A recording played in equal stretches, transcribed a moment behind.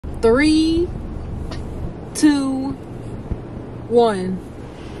3, 2, 1.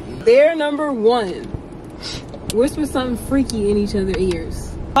 They're number 1. Whisper something freaky in each other's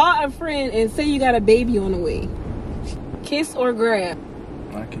ears. Call a friend and say you got a baby on the way. Kiss or grab?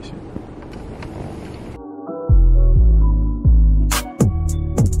 I kiss you.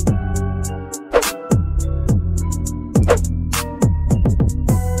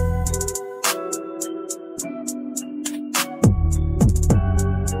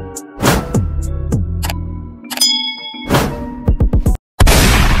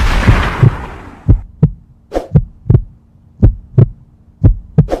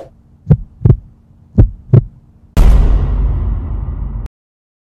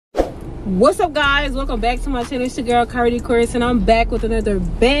 What's up, guys? Welcome back to my channel. It's your girl Aquarius, and I'm back with another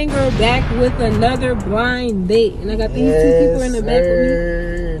banger, back with another blind date. And I got these two people in the back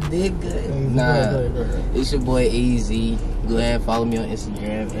with me. Did good. Nah, it's your boy AZ. Go ahead and follow me on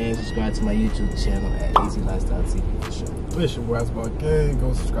Instagram and subscribe to my YouTube channel at AZ Lifestyle TV for sure. It's your boy Icecold-o.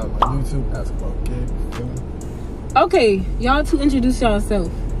 Go subscribe to my YouTube, Icecold-o. Okay, y'all two introduce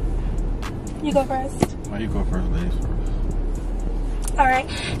yourself. You go first. Why you go first, ladies first? Alright,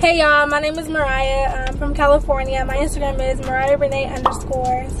 hey y'all, my name is Mariah. I'm from California. My Instagram is MariahRenee_,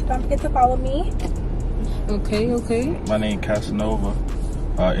 so don't forget to follow me. Okay. My name Casanova.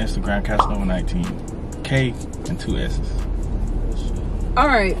 Instagram Casanova19. K and 2 S's.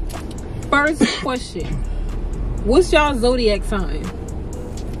 Alright, first question. What's y'all zodiac sign?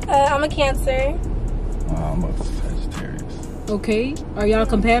 I'm a Cancer. I'm a Sagittarius. Okay, are y'all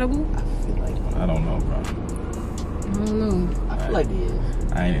compatible? I feel like I don't know, bro. I don't know. I feel like it is.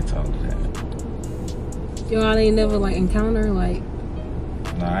 I ain't into all of that. Y'all ain't never like encounter like.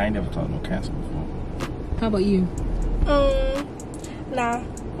 Nah, I ain't never talked to no Cancer before. How about you? Nah.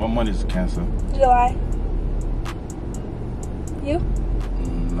 What month is Cancer? July. You?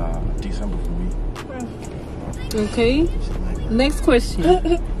 Nah, December for me. Okay. Next question.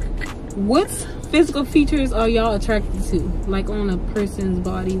 What physical features are y'all attracted to? Like on a person's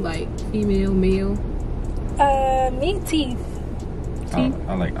body, like female, male? Me, teeth. Teeth?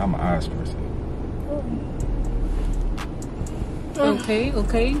 I'm an eyes person. Okay.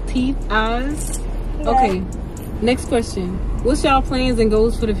 Teeth, eyes. Yeah. Okay. Next question. What's y'all plans and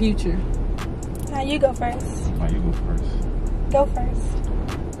goals for the future? Now you go first. Why you go first? Go first.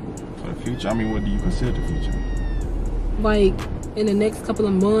 For the future, I mean, what do you consider the future? Like in the next couple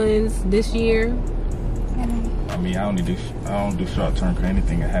of months, this year? I mean, I don't do short term, because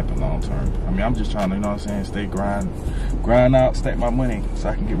anything can happen long term. I mean, I'm just trying to, you know what I'm saying, stay grind out, stack my money so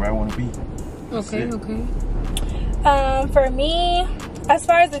I can get where I want to be. Okay. For me, as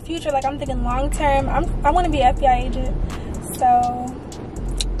far as the future, like I'm thinking long term, I want to be an FBI agent. So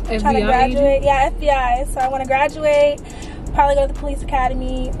I'm trying to graduate. Agent? Yeah, FBI. So I want to graduate, probably go to the police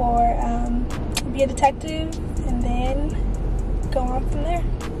academy or be a detective, and then go on from there.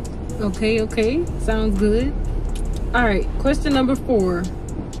 Okay. Sounds good. All right. Question number 4.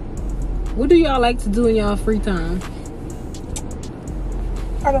 What do y'all like to do in y'all free time?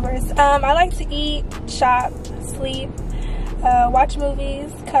 I'll go first. I like to eat, shop, sleep, watch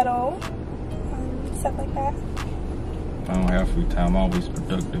movies, cuddle, stuff like that. I don't have free time. I'm always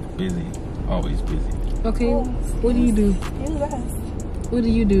productive, busy, always busy. Okay. Ooh, What do you do? Excuse us. What do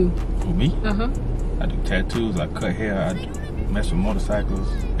you do? For me, Uh-huh. I do tattoos, I cut hair, I mess with motorcycles,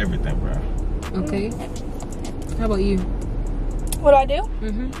 everything, bro. Okay. How about you? What do I do?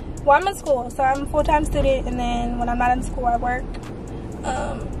 Mm-hmm. Well, I'm in school, so I'm a full-time student, and then when I'm not in school, I work.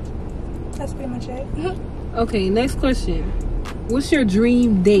 That's pretty much it. Okay, next question. What's your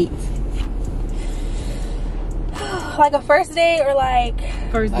dream date? Like a first date or like...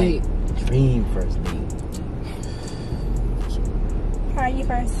 First date. Dream first date. Alright, you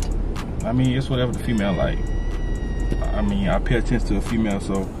first. I mean, it's whatever the female like. I mean, I pay attention to a female,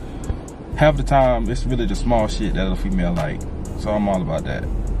 so half the time it's really the small shit that a female like. So I'm all about that.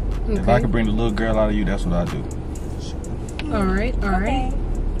 Okay. If I can bring the little girl out of you, that's what I do. All right. Okay.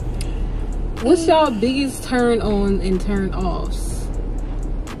 What's y'all biggest turn on and turn offs?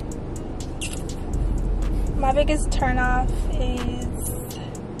 My biggest turn off is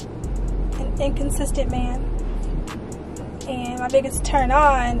an inconsistent man. And my biggest turn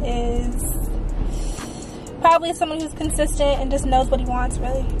on is probably someone who's consistent and just knows what he wants,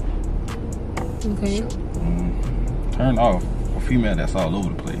 really. Okay. Turn off a female that's all over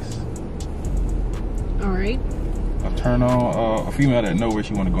the place. All right. A turn on a female that knows where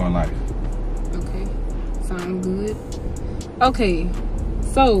she want to go in life. Okay. Sound good. Okay.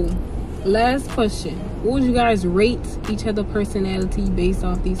 So, last question. What would you guys rate each other's personality based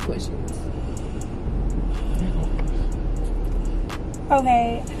off these questions?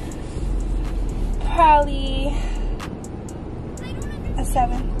 Okay. Probably a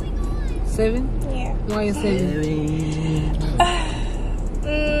 7. 7? Yeah. Why a 7?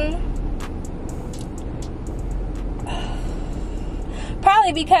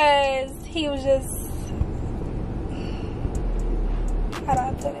 Probably because he was just, how do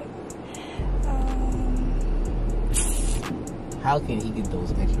I put it? How can he get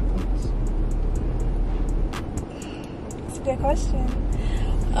those extra points? That's a good question.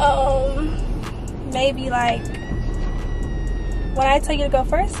 Maybe like, when I tell you to go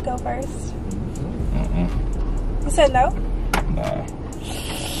first, go first. You said no? Nah.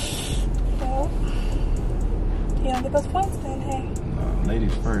 Well, you don't get those points then, hey. Nah,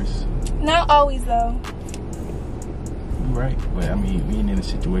 ladies first. Not always though. You right. But I mean, we ain't in a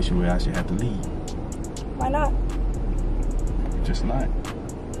situation where I should have to lead. Why not? Just not.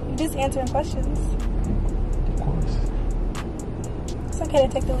 You're just answering questions. Of course. It's okay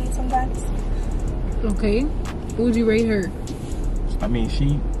to take the lead sometimes. Okay. Who would you rate her? I mean,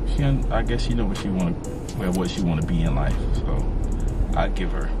 she I guess she know what she want to be in life. So I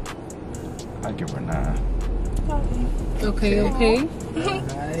give her 9. Okay.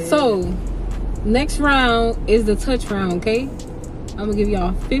 So, next round is the touch round, okay? I'm gonna give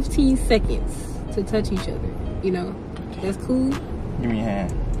y'all 15 seconds to touch each other. You know, that's cool? Give me a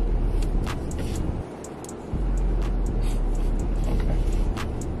hand. Okay.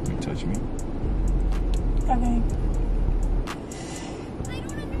 You touch me. Okay.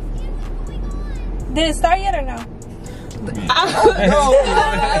 Did it start yet or no? Give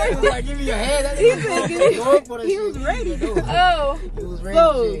me your hand. He was ready. Oh. He was ready.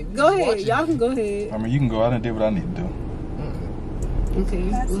 So, go ahead. Y'all can go ahead. I mean, you can go out and do what I need to do. Okay.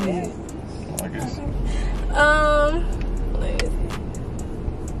 That's go it. ahead. I guess. Let me see.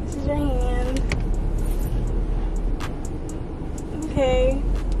 This is your hand. Okay.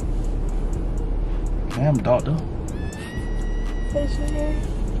 Damn, doctor. Touch your hair.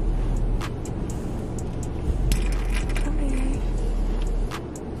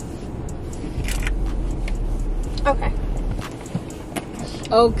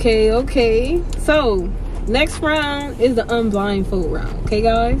 Okay. So, next round is the unblindfold round. Okay,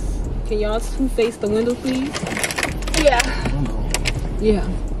 guys? Can y'all two face the window, please? Yeah. Yeah.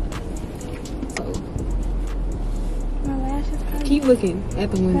 So, My lashes kind keep looking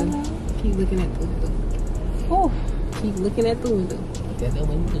at the window. Hello? Keep looking at the window. of. Keep looking at the window. Look at the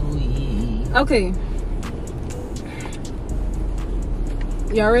window. Okay.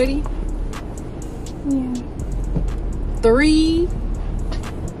 Y'all ready? Yeah. 3,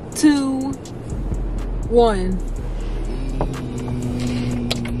 2, 1.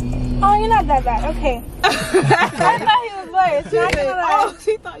 Oh, you're not that bad. Okay. I thought he was worse. Not gonna lie. Oh,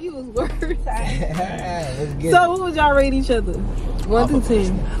 she thought you was worse. Sorry. Let's get So, what would y'all rate each other? 1 through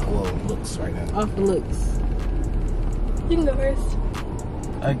 10. Well, looks right now. Off the looks. You can go first.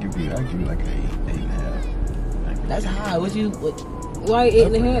 I give you like an 8.5. That's high. What? Why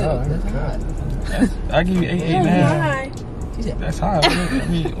 8.5? That's high. I give you 8.5. Hi. She said, That's high. I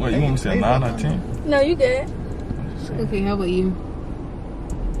mean, what, you want me to say 9 or 10? No, you good. Okay, how about you?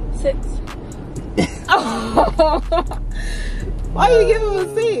 6. Why you give him a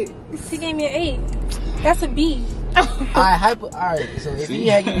 6? He gave me an 8. That's a B. Alright, so if he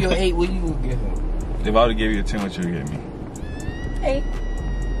had given you an 8, what you would give him? If I would have gave you a 10, what you would give me? 8.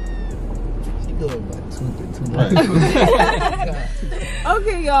 She go about 2 to 2. Right.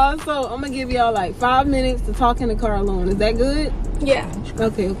 Okay, y'all. So I'm gonna give y'all like 5 minutes to talk in the car alone. Is that good? Yeah.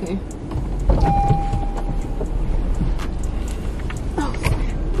 Okay.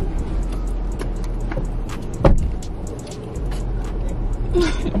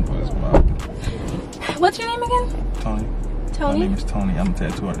 What's your name again? Tony. Tony? My name is Tony. I'm a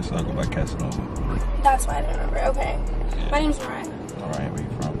tattoo artist, so I go by Casanova. That's why I didn't remember. Okay. My name's Mariah. Alright, where you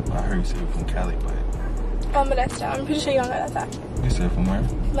from? I heard you said you're from Cali, but... Modesto. I'm pretty sure you don't know that side. You said from where?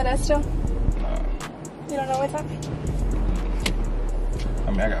 Modesto? Nah. You don't know what's up? I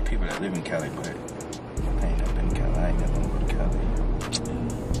mean, I got people that live in Cali, but I ain't never been to Cali. I ain't never gonna go to Cali.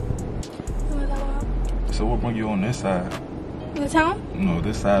 So what brought you on this side? The town? No,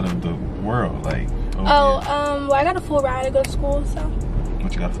 this side of the world, like... over Oh, here. well, I got a full ride to go to school, so.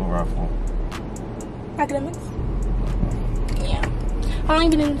 What you got a full ride for? Academics? Yeah. How long you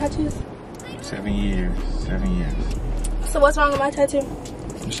been doing tattoos? 7 years. 7 years. So what's wrong with my tattoo?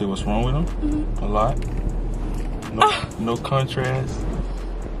 You said what's wrong with them? Mm-hmm. A lot. No contrast.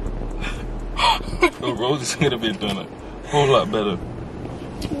 The roses could have been done a whole lot better.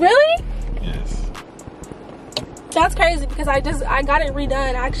 Really? Yes. That's crazy because I got it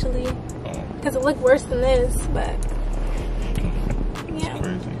redone actually because it looked worse than this, but yeah.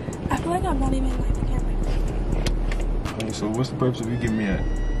 Crazy. I feel like I'm not even like mean, so what's the purpose of you giving me a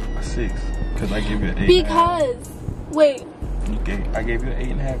 6? Because I gave you an 8. Because, wait. I gave you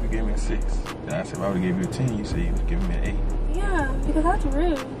an 8.5. You gave me a 6. Then I said if I would have gave you a 10, you said you was giving me an 8. Yeah, because that's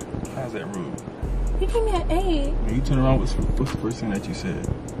rude. How's that rude? You gave me an 8. When you turn around, what's the first thing that you said?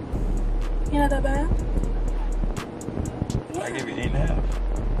 You're not that bad? Yeah. I gave you 8.5.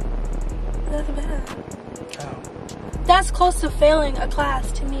 That's bad. How? That's close to failing a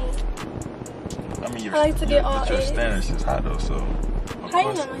class to me. I mean, I like to get all your A's. standards is high though, so. How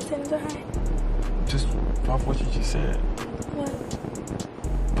you know my standards are high? Just off what you just said. What?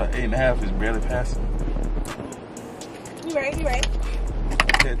 But 8.5 is barely passing. You're right, you're right.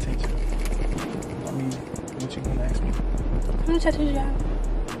 Pay attention. I mean, what you gonna ask me? How many tattoos do you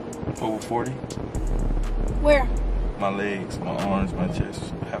have? Over 40. Where? My legs, my arms, my chest,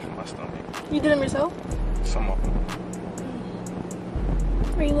 half of my stomach. You did them yourself? Some of them.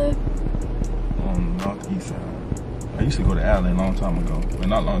 Where you live? On the northeast side. I used to go to Allen a long time ago. Well,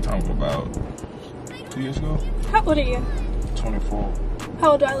 not a long time ago, about 2 years ago. How old are you? 24.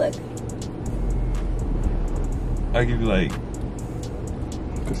 How old do I look? I give you like,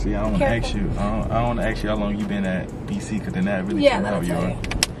 cause see, I don't want to ask you. I don't want to ask you how long you been at BC, cause then that really can help you.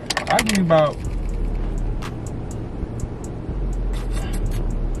 I give you about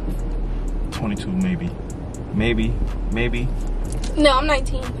 22, maybe. No, I'm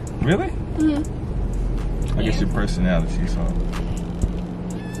 19. Really? Mm-hmm. I guess your personality, so.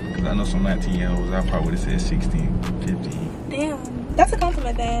 Cause I know some 19-year-olds, I probably would have said 16, 15. Damn, that's a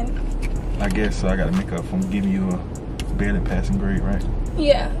compliment then. I guess so. I gotta make up from giving you a barely passing grade, right?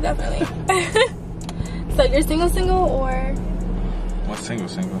 Yeah, definitely. So you're single or? What's single?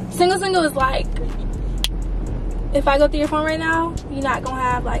 Single is like, if I go through your phone right now, you're not gonna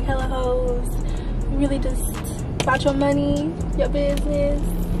have like hella hoes. You really just about your money, your business.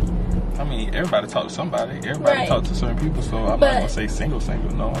 I mean, everybody talk to somebody. Everybody talk to certain people, so I'm not gonna say single.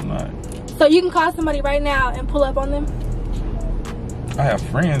 No, I'm not. So you can call somebody right now and pull up on them? I have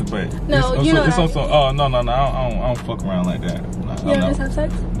friends, but no, it's also oh no, I don't fuck around like that. No, you don't just have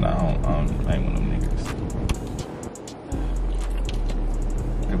sex? No, I ain't one of them niggas.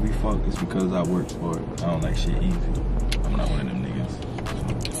 If we fuck, it's because I work for it. I don't like shit easy. I'm not one of them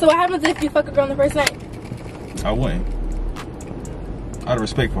niggas. So what happens if you fuck a girl on the first night? I wouldn't. Out of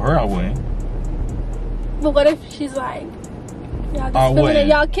respect for her, I wouldn't. But what if she's like, y'all just feeling it,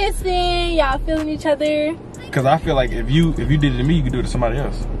 y'all kissing, y'all feeling each other? Because I feel like if you did it to me, you could do it to somebody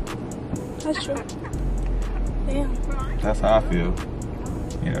else. That's true. Damn. That's how I feel.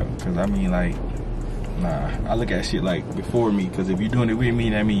 You know, because I mean, like, nah, I look at shit like before me. Because if you're doing it with me,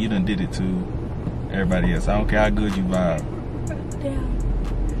 that means you done did it to everybody else. I don't care how good you vibe. Damn.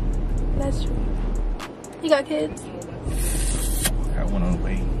 That's true. You got kids? Got one on the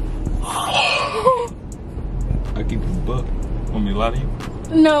way. I keep a buck. Want me to lie to you?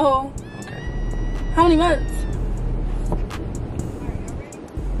 No. Okay. How many months?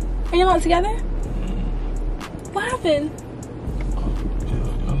 Are you not together? What happened?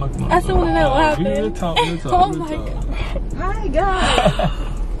 I still want to know what happened. Real talk. Oh my God. Hi guys.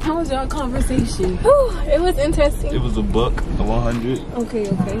 How was your conversation? Whew, it was interesting. It was a buck, a 100. Okay.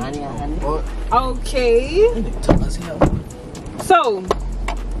 Okay. So,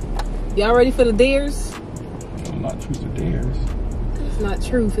 y'all ready for the dares? No, not truth or dares. It's not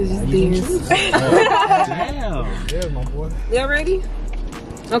truth, it's just dares. Damn. Yeah, my boy. Y'all ready?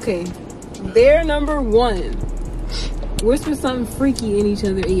 Okay. Dare number 1. Whisper something freaky in each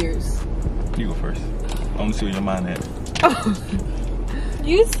other's ears. You go first. I want to see where your mind at.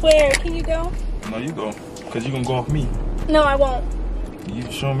 You swear. Can you go? No, you go. Because you're going to go off me. No, I won't. You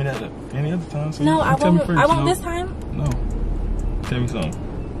show me that any other time. So No, I tell me won't. first, I won't this time. No. Tell me something.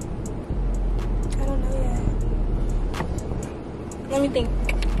 I don't know yet. Let me think.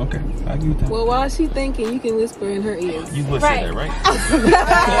 Okay, I'll give you time. Well, while she's thinking, you can whisper in her ears. You would say that, right?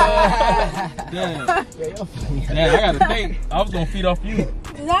 Damn. Damn, I got to think. I was going to feed off you.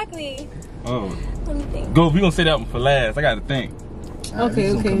 Exactly. Oh. Let me think. Go, we going to say that one for last. I got to think.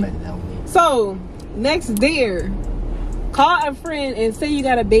 Okay. So, next dare. Call a friend and say you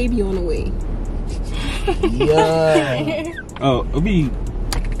got a baby on the way. Yeah. Oh, it'll be...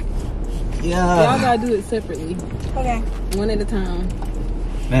 Yeah. Y'all gotta do it separately. Okay. One at a time.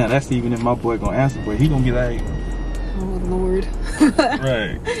 Man, that's even if my boy gonna answer, but he gonna be like... Oh, Lord.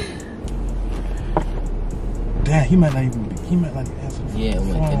 Right. Damn, he might not even answer. Yeah,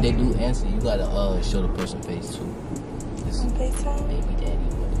 if they do answer, you gotta show the person face too. This is FaceTime? baby daddy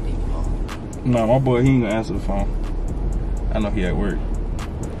or the baby mom. No, my boy, he ain't gonna answer the phone. I know he at work.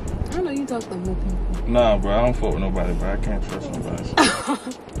 I know you talk to more people. Nah, bro, I don't fuck with nobody, bro. I can't trust nobody.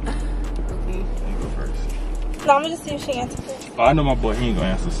 Okay. You go first. No, I'm gonna just see if she answers it. Oh, I know my boy, he ain't gonna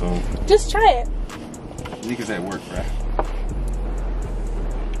answer, so. Just try it. Niggas at work, bruh.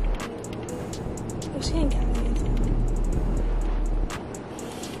 Oh, she ain't got it.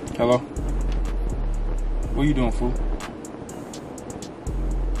 Hello? What you doing, fool?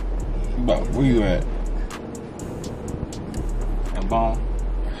 Where you at? And bomb.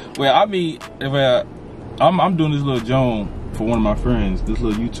 Well, I mean, I'm doing this little Joan for one of my friends, this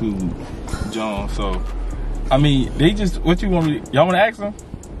little YouTube Joan. So, I mean, they just, what you want me, y'all want to ask them?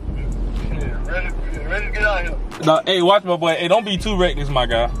 Yeah, ready to get out here. No, hey, watch my boy. Hey, don't be too reckless, my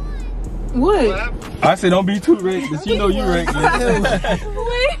guy. What? I said don't be too reckless. You know you reckless.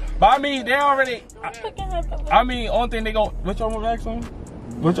 But I mean, they already. I mean, only thing they gon'. What y'all want to ask them?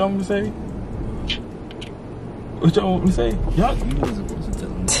 What y'all want me to say? What y'all want me to say? Y'all.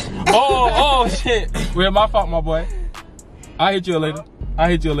 Oh shit. Well, my fault, my boy. I'll hit you later.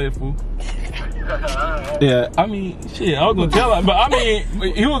 Fool. Yeah, I mean, shit, I was gonna tell him, but I mean,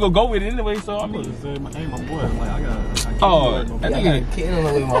 he was gonna go with it anyway, so I mean. Hey, my boy, I'm like, I Oh, that nigga. Kidding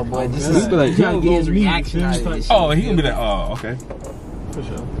with my boy. This He is be like, trying to get his reaction out of this shit. Oh, he gonna be like, oh, okay. For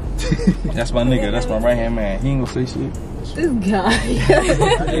sure. That's my nigga. That's my right hand man. He ain't gonna say shit. This guy.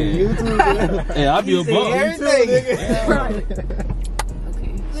 Hey, I'll be a bum. Everything. Right.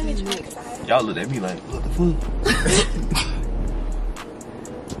 Let me try this out. Y'all look at me like, what the fuck?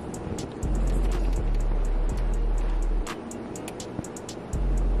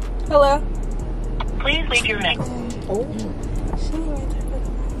 Hello? Please leave your message. She ain't right there.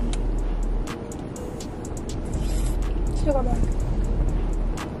 She'll go back.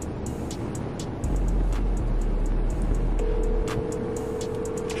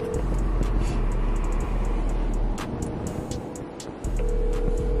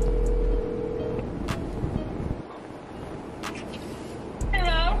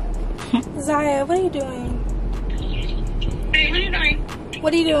 Hello? Zaya, what are you doing? Hey, what are you doing?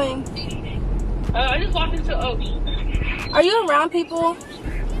 What are you doing? I just walked into Oaks. Are you around people?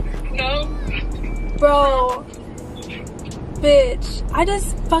 No? Bro. Bitch. I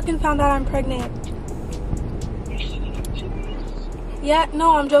just fucking found out I'm pregnant. Yeah,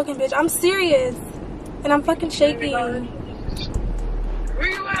 no, I'm joking, bitch. I'm serious. And I'm fucking shaking. Where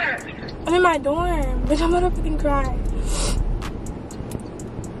you at? I'm in my dorm. Bitch, I'm gonna fucking cry.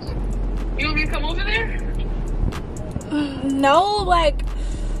 You want me to come over there? No, like...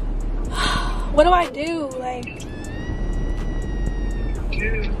 What do I do? Like...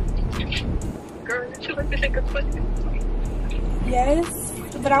 Dude. Girl, would you like to take a pussy? Yes,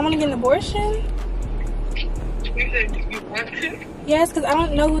 but I want to get an abortion. You said you want to? Yes, because I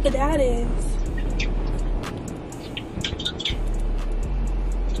don't know who the dad is.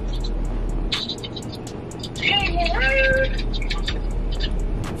 Hey, Mariah.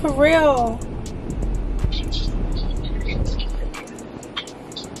 For real.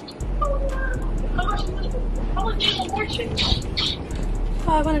 How much is an abortion?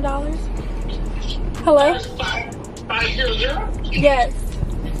 $500. Hello? 500? Yes.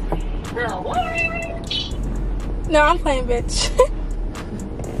 Girl, what? No, I'm playing, bitch.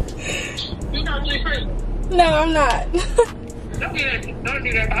 You're not really crazy. No, I'm not. Don't do that. Don't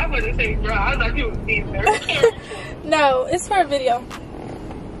do that. I wouldn't say, bro. I thought you was being very careful. No, it's for a video.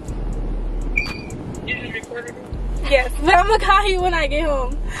 You just recorded it? Yes, but I'm gonna call you when I get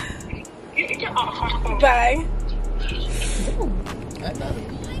home. Get off. Bye.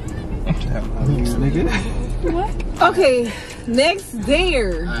 What? Okay, next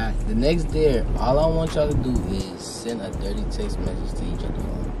dare. Alright, the next dare, all I want y'all to do is send a dirty text message to each other.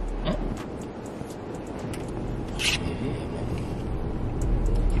 Yeah, man.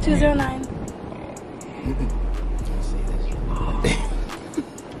 209.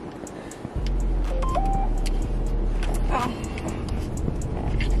 Oh.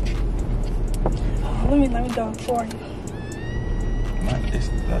 Oh, let me go for you.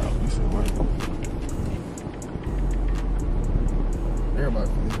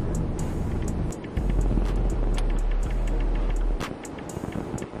 Everybody.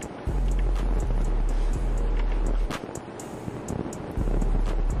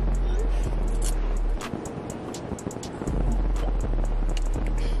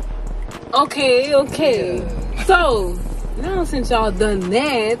 Okay. So, now since y'all done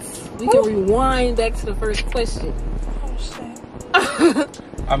that, we can rewind back to the first question. Oh, shit.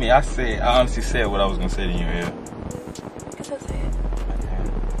 I mean, I honestly said what I was gonna say to you, yeah. Guess I'll say it.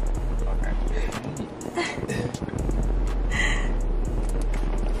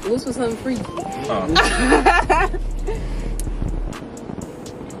 What's with something freaky?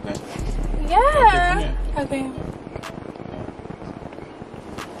 Yeah. Okay.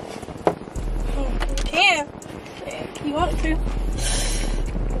 You can. you want to.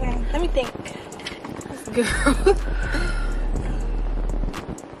 Okay, let me think. Girl.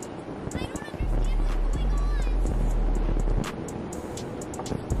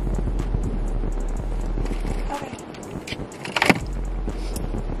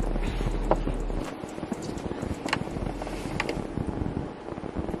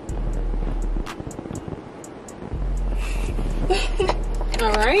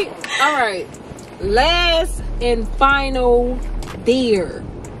 All right. Last and final dare.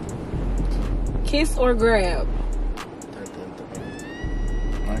 Kiss or grab?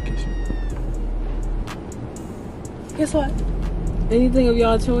 I kiss you. Guess what? Anything of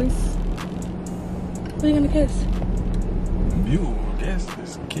y'all choice? What are you gonna kiss? You, I guess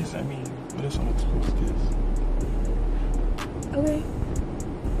it's a kiss. I mean, what else am I supposed to kiss? Okay.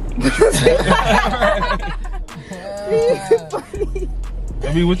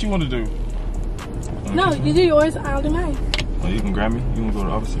 I mean, what you want to do? No, you do yours, I'll do mine. Oh, you can grab me? You want to go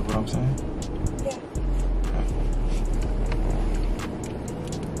the opposite of what I'm saying? Yeah.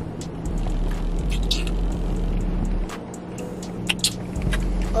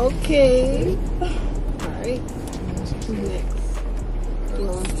 Okay. Alright. Who's next?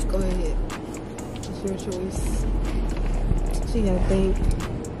 Go ahead. It's your choice. She gotta think.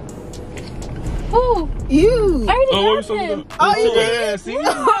 Oh, you! I already what got him. Oh, you did? Yeah, see?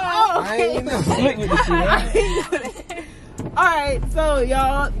 Oh, I ain't know. Slick with the shit. Alright, so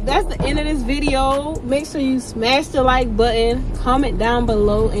y'all, that's the end of this video. Make sure you smash the like button, comment down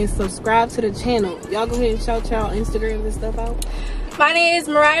below, and subscribe to the channel. Y'all go ahead and shout y'all Instagram and stuff out. My name is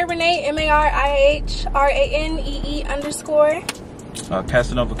Mariah Renee, MARIHRANEE_.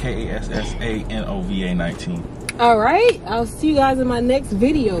 Casanova, KASSANOVA 19. Alright, I'll see you guys in my next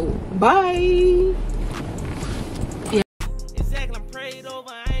video. Bye! Exactly, I'm prayed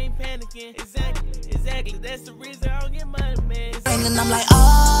over, I ain't panicking. Exactly, that's the reason I don't get money, man. And I'm like,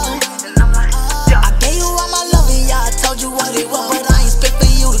 oh.